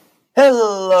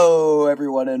Hello,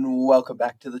 everyone, and welcome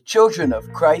back to the Children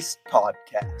of Christ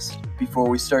podcast. Before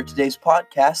we start today's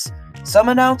podcast, some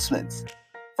announcements.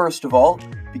 First of all,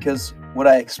 because what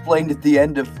I explained at the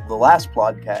end of the last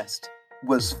podcast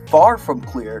was far from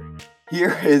clear,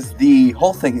 here is the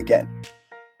whole thing again.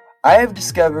 I have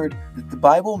discovered that the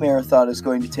Bible Marathon is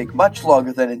going to take much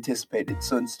longer than anticipated,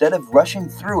 so instead of rushing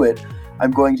through it,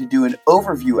 I'm going to do an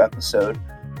overview episode,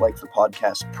 like the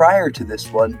podcast prior to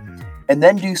this one, and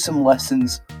then do some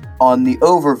lessons on the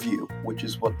overview, which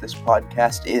is what this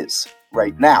podcast is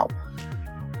right now.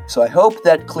 So I hope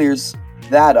that clears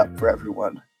that up for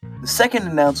everyone. The second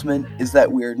announcement is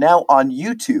that we are now on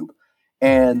YouTube,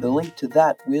 and the link to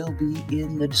that will be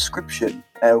in the description.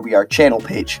 It'll be our channel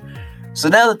page. So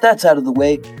now that that's out of the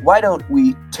way, why don't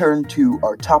we turn to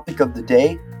our topic of the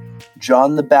day,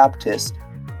 John the Baptist,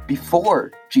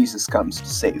 before Jesus comes to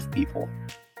save people.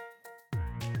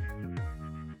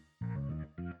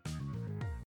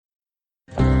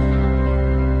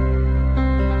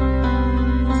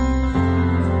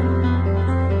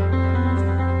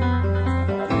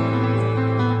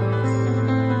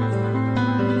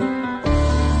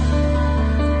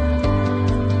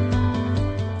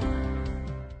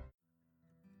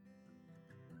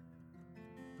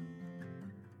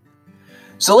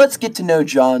 So let's get to know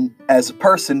John as a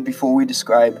person before we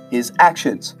describe his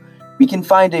actions. We can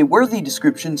find a worthy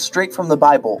description straight from the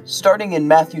Bible, starting in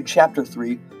Matthew chapter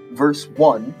 3, verse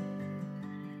 1.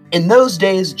 In those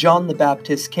days, John the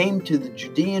Baptist came to the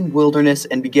Judean wilderness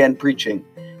and began preaching.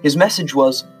 His message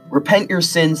was, "Repent your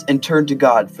sins and turn to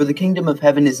God, for the kingdom of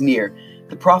heaven is near."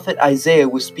 The prophet Isaiah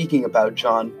was speaking about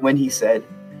John when he said,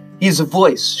 "He is a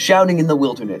voice shouting in the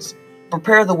wilderness,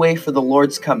 prepare the way for the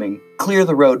Lord's coming, clear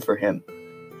the road for him."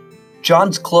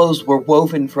 John's clothes were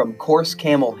woven from coarse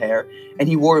camel hair, and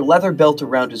he wore a leather belt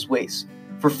around his waist.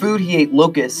 For food he ate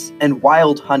locusts and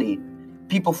wild honey.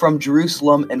 People from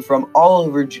Jerusalem and from all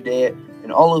over Judea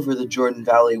and all over the Jordan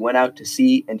Valley went out to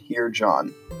see and hear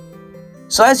John.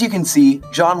 So as you can see,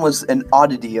 John was an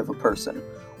oddity of a person,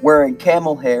 wearing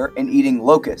camel hair and eating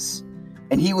locusts.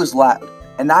 And he was loud,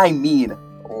 and I mean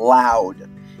loud.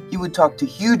 He would talk to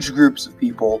huge groups of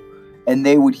people, and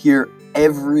they would hear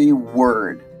every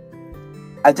word.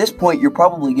 At this point, you're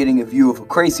probably getting a view of a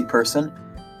crazy person,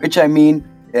 which I mean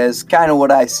is kind of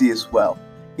what I see as well.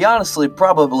 He honestly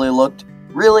probably looked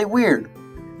really weird,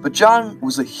 but John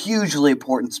was a hugely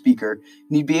important speaker,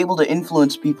 and he'd be able to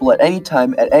influence people at any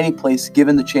time, at any place,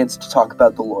 given the chance to talk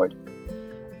about the Lord.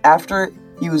 After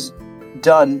he was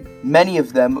done, many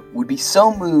of them would be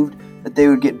so moved that they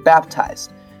would get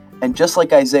baptized. And just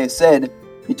like Isaiah said,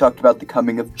 he talked about the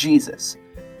coming of Jesus.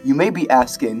 You may be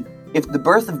asking, if the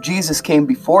birth of Jesus came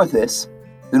before this,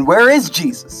 then where is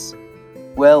Jesus?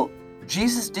 Well,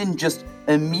 Jesus didn't just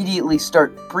immediately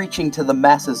start preaching to the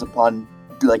masses upon,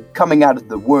 coming out of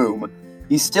the womb.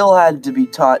 He still had to be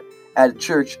taught at a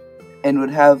church and would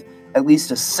have at least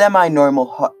a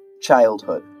semi-normal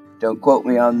childhood. Don't quote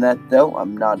me on that, though.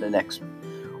 I'm not an expert.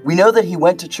 We know that he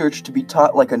went to church to be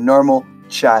taught like a normal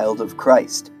child of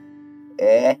Christ.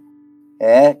 Get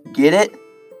it?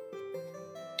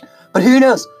 But who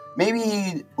knows? Maybe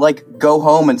he'd, go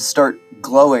home and start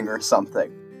glowing or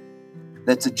something.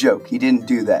 That's a joke. He didn't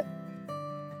do that.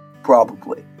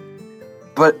 Probably.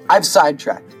 But I've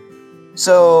sidetracked.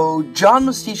 So, John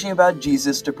was teaching about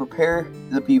Jesus to prepare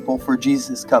the people for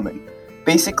Jesus' coming.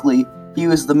 Basically, he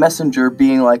was the messenger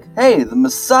being like, hey, the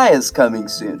Messiah's coming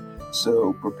soon,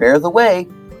 so prepare the way.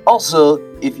 Also,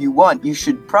 if you want, you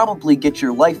should probably get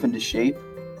your life into shape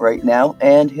right now,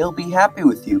 and he'll be happy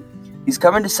with you. He's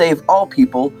coming to save all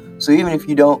people, so even if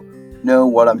you don't know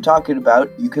what I'm talking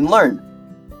about, you can learn.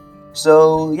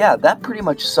 So yeah, that pretty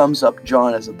much sums up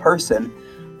John as a person,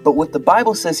 but what the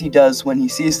Bible says he does when he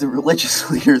sees the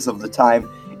religious leaders of the time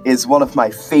is one of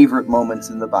my favorite moments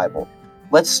in the Bible.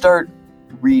 Let's start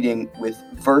reading with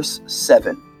verse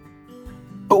 7.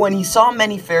 But when he saw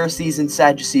many Pharisees and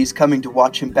Sadducees coming to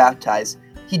watch him baptize,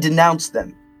 he denounced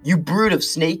them. "You brood of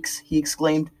snakes," he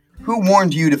exclaimed, "who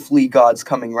warned you to flee God's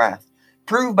coming wrath?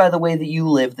 Prove by the way that you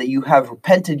live that you have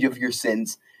repented of your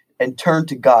sins and turned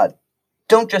to God.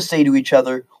 Don't just say to each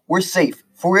other, 'We're safe,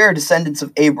 for we are descendants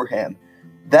of Abraham.'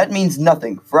 That means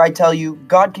nothing, for I tell you,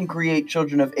 God can create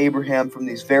children of Abraham from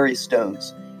these very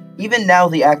stones. Even now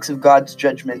the axe of God's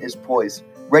judgment is poised,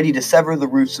 ready to sever the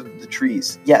roots of the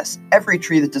trees. Yes, every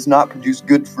tree that does not produce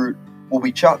good fruit will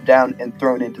be chopped down and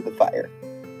thrown into the fire."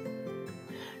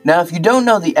 Now, if you don't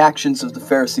know the actions of the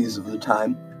Pharisees of the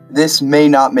time, this may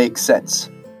not make sense.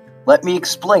 Let me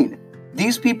explain.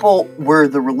 These people were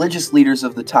the religious leaders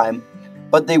of the time,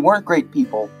 but they weren't great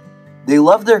people. They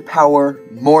loved their power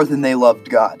more than they loved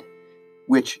God.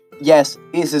 which, yes,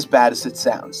 is as bad as it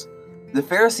sounds. The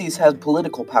Pharisees had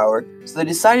political power, so they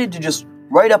decided to just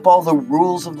write up all the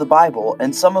rules of the Bible,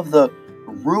 and some of the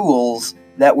rules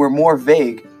that were more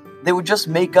vague, they would just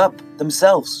make up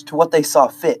themselves to what they saw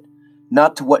fit,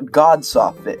 not to what God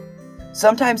saw fit,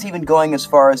 sometimes even going as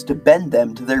far as to bend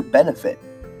them to their benefit.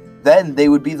 Then they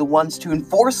would be the ones to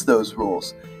enforce those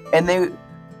rules, and they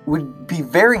would be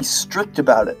very strict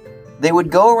about it. They would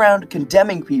go around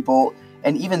condemning people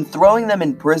and even throwing them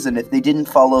in prison if they didn't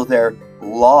follow their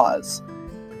laws.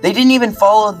 They didn't even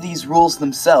follow these rules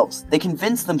themselves. They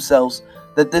convinced themselves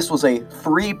that this was a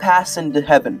free pass into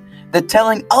heaven, that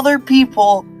telling other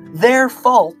people their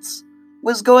faults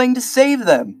was going to save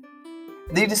them.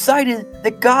 They decided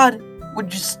that God would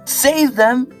just save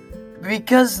them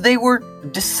because they were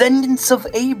descendants of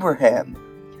Abraham.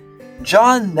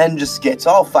 John then just gets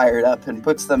all fired up and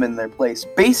puts them in their place,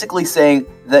 basically saying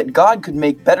that God could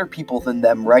make better people than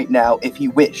them right now if he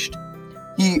wished.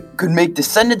 He could make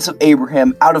descendants of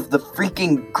Abraham out of the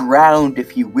freaking ground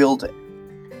if he willed it.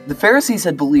 The Pharisees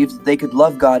had believed that they could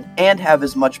love God and have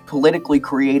as much politically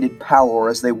created power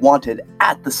as they wanted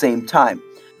at the same time.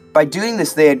 By doing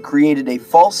this, they had created a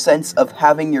false sense of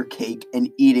having your cake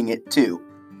and eating it too.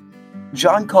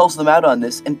 John calls them out on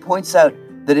this and points out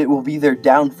that it will be their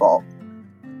downfall.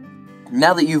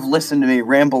 Now that you've listened to me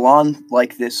ramble on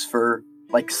like this for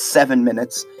like 7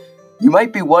 minutes, you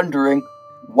might be wondering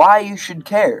why you should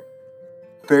care.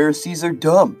 Pharisees are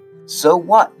dumb. So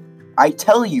what? I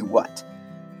tell you what.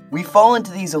 We fall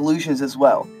into these illusions as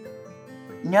well.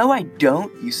 No, I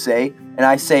don't, you say, and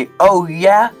I say, oh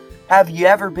yeah? Have you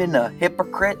ever been a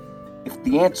hypocrite? If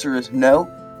the answer is no,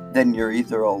 then you're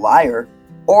either a liar,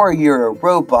 or you're a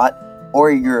robot,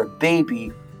 or you're a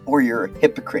baby, or you're a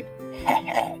hypocrite.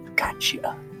 Heh,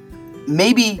 gotcha.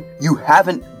 Maybe you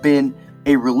haven't been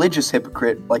a religious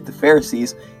hypocrite like the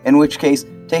Pharisees, in which case,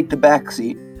 take the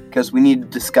backseat, because we need to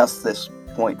discuss this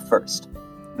point first.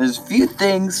 There's a few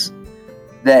things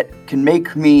that can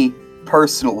make me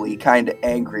personally kind of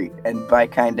angry, and by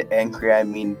kind of angry, I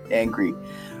mean angry.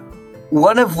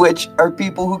 One of which are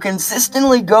people who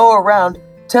consistently go around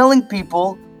telling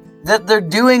people that they're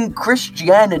doing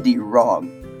Christianity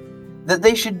wrong. That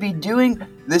they should be doing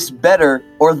this better,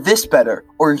 or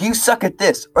you suck at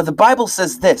this, or the Bible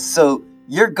says this, so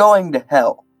you're going to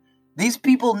hell. These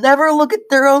people never look at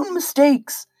their own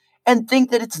mistakes and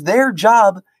think that it's their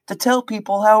job to tell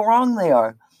people how wrong they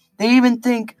are. They even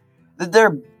think that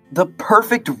they're the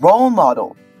perfect role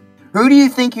model. Who do you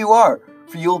think you are?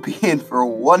 For you'll be in for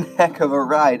one heck of a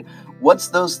ride once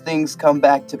those things come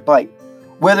back to bite.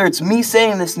 Whether it's me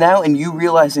saying this now and you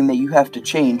realizing that you have to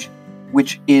change,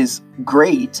 which is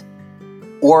great,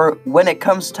 or when it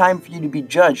comes time for you to be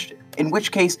judged, in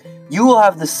which case you will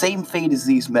have the same fate as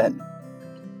these men.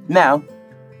 Now,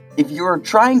 if you're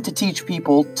trying to teach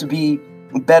people to be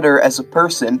better as a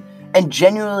person and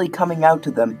genuinely coming out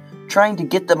to them, trying to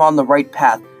get them on the right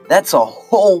path, that's a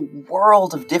whole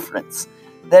world of difference.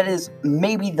 That is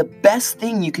maybe the best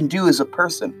thing you can do as a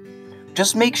person.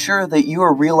 Just make sure that you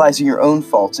are realizing your own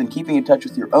faults and keeping in touch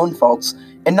with your own faults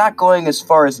and not going as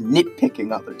far as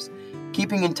nitpicking others.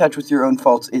 Keeping in touch with your own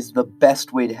faults is the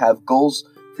best way to have goals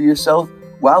for yourself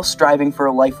while striving for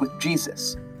a life with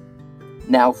Jesus.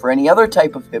 Now, for any other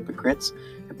type of hypocrites,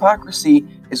 hypocrisy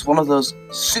is one of those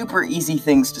super easy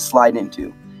things to slide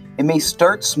into. It may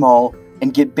start small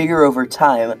and get bigger over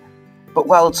time, but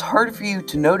while it's hard for you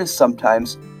to notice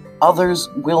sometimes, others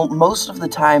will most of the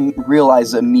time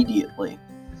realize immediately.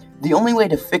 The only way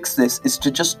to fix this is to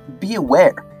just be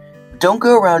aware. Don't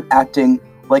go around acting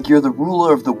like you're the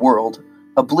ruler of the world,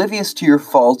 oblivious to your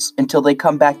faults until they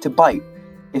come back to bite.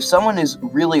 If someone is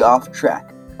really off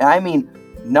track, and I mean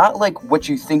not like what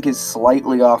you think is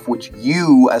slightly off, which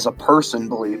you as a person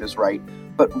believe is right,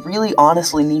 but really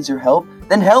honestly needs your help,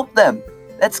 then help them.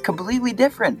 That's completely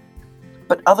different.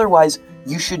 But otherwise,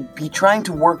 you should be trying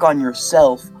to work on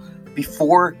yourself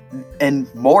before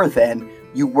and more than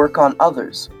you work on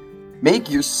others.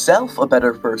 Make yourself a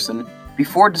better person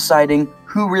before deciding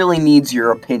who really needs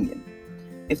your opinion.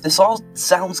 If this all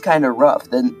sounds kind of rough,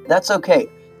 then that's okay.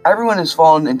 Everyone has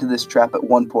fallen into this trap at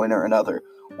one point or another.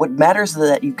 What matters is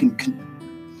that you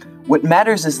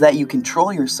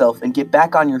control yourself and get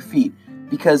back on your feet,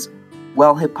 because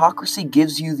while hypocrisy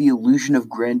gives you the illusion of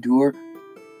grandeur,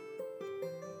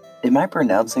 am I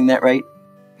pronouncing that right?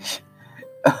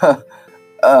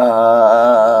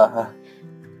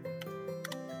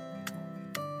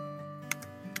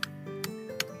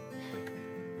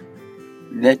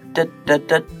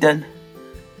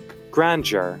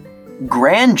 Grandeur.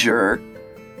 Grandeur?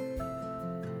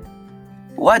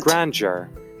 What? Grandeur.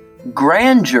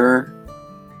 Grandeur?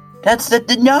 That's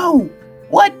no!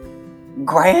 What?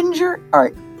 Grandeur?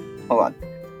 Alright, hold on.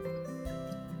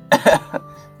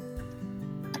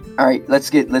 Alright, let's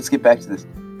get back to this.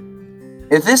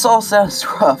 If this all sounds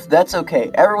rough, that's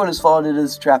okay. Everyone has fallen into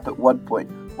this trap at one point.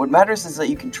 What matters is that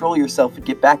you control yourself and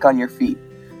get back on your feet.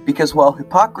 Because while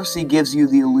hypocrisy gives you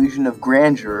the illusion of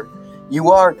grandeur,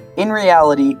 you are, in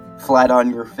reality, flat on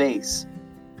your face.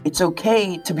 It's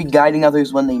okay to be guiding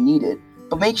others when they need it,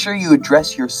 but make sure you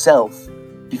address yourself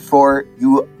before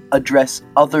you address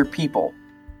other people.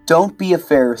 Don't be a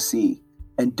Pharisee,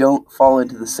 and don't fall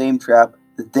into the same trap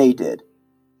that they did.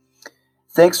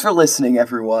 Thanks for listening,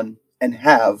 everyone, and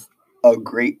have a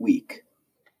great week.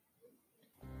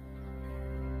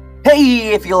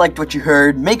 Hey, if you liked what you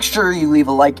heard, make sure you leave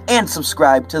a like and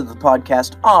subscribe to the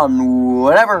podcast on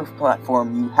whatever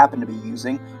platform you happen to be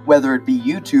using, whether it be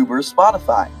YouTube or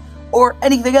Spotify, or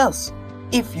anything else.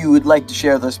 If you would like to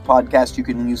share this podcast, you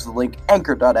can use the link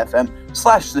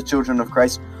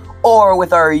anchor.fm/thechildrenofchrist, or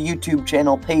with our YouTube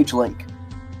channel page link,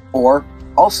 or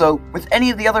also with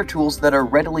any of the other tools that are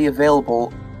readily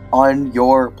available on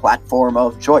your platform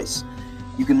of choice.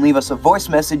 You can leave us a voice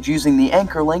message using the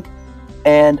Anchor link,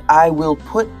 and I will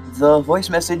put the voice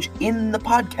message in the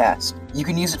podcast. You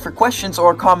can use it for questions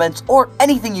or comments or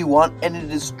anything you want, and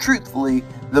it is truthfully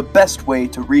the best way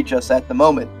to reach us at the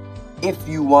moment. If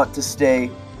you want to stay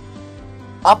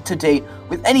up to date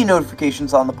with any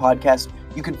notifications on the podcast,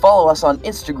 you can follow us on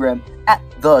Instagram at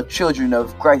the Children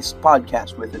of Christ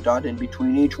Podcast with a dot in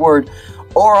between each word,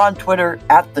 or on Twitter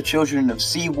at the Children of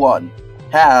C1.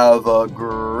 Have a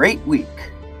great week.